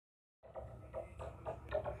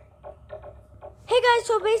Hey guys,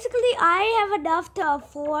 so basically I have enough to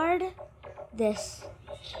afford this.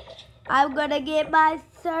 I'm gonna get my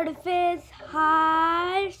 35th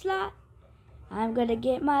high slot. I'm gonna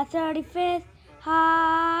get my 35th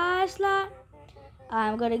high slot.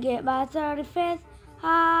 I'm gonna get my 35th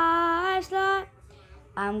high slot.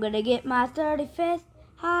 I'm gonna get my 35th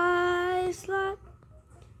high slot.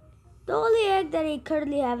 The only egg that I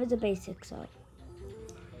currently have is a basic, so.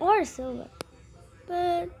 Or silver.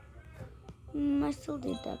 But I still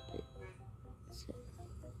need that bit. So.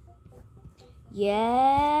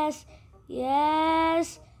 Yes,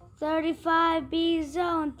 yes. 35B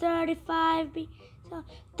zone, 35B zone,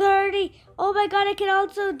 30. Oh my god, I can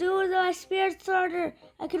also do the spirit starter.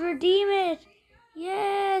 I can redeem it.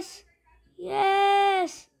 Yes,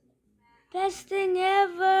 yes. Best thing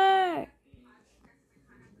ever.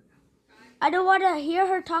 I don't want to hear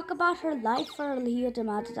her talk about her life for a huge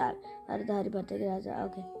amount of time.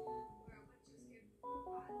 Okay.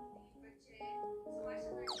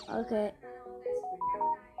 Okay.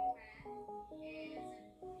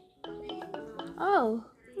 Oh,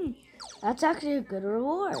 that's actually a good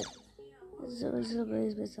reward.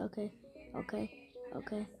 Okay, okay,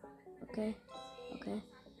 okay, okay, okay,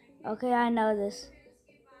 okay. I know this.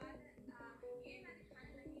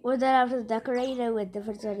 Or then I have to decorate it with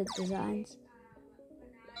different sort of designs.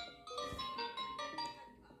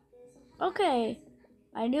 Okay,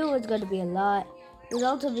 I knew it was going to be a lot.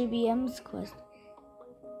 Result of BBM's quest.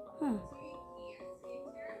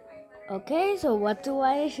 Okay, so what do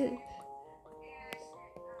I?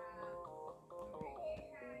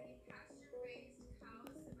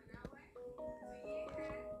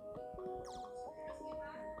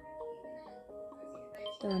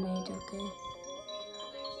 Donate, okay.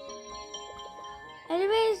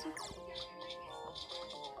 Anyways.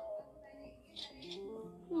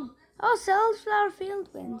 Oh, Sunflower Field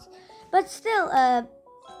wins. But still,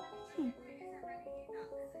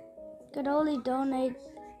 could only donate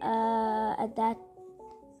at that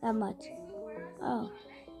much. Oh.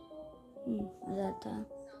 At that time.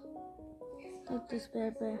 Take the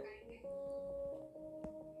spare bear.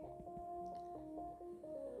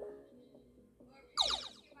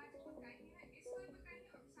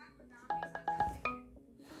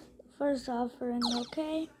 First offering,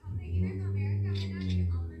 okay.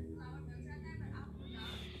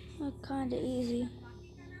 Kinda easy.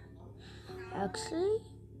 Actually,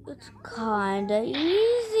 it's kinda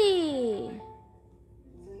easy.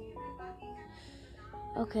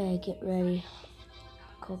 Okay, get ready.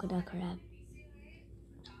 Coconut crab.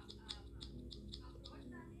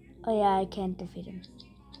 Oh yeah, I can't defeat him.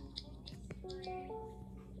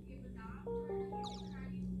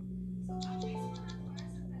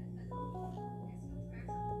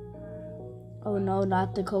 Oh no,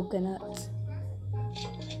 not the coconuts.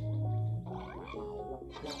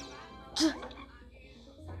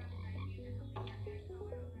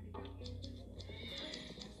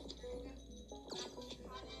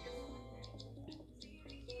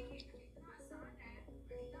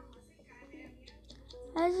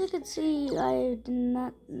 As you can see, I did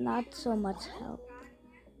not so much help.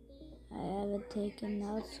 I haven't taken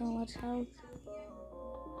out so much health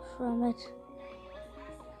from it.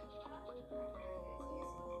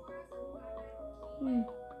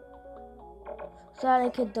 Thought I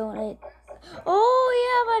could donate. Oh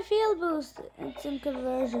yeah, my field boost. Instant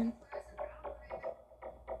conversion.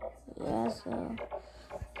 Yeah, so.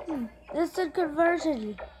 Instant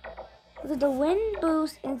conversion. With the wind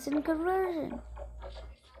boost, instant conversion.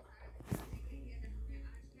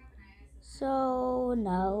 So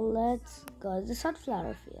now let's go to the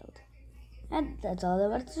sunflower field. And that's all I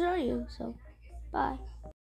wanted to show you. So, bye.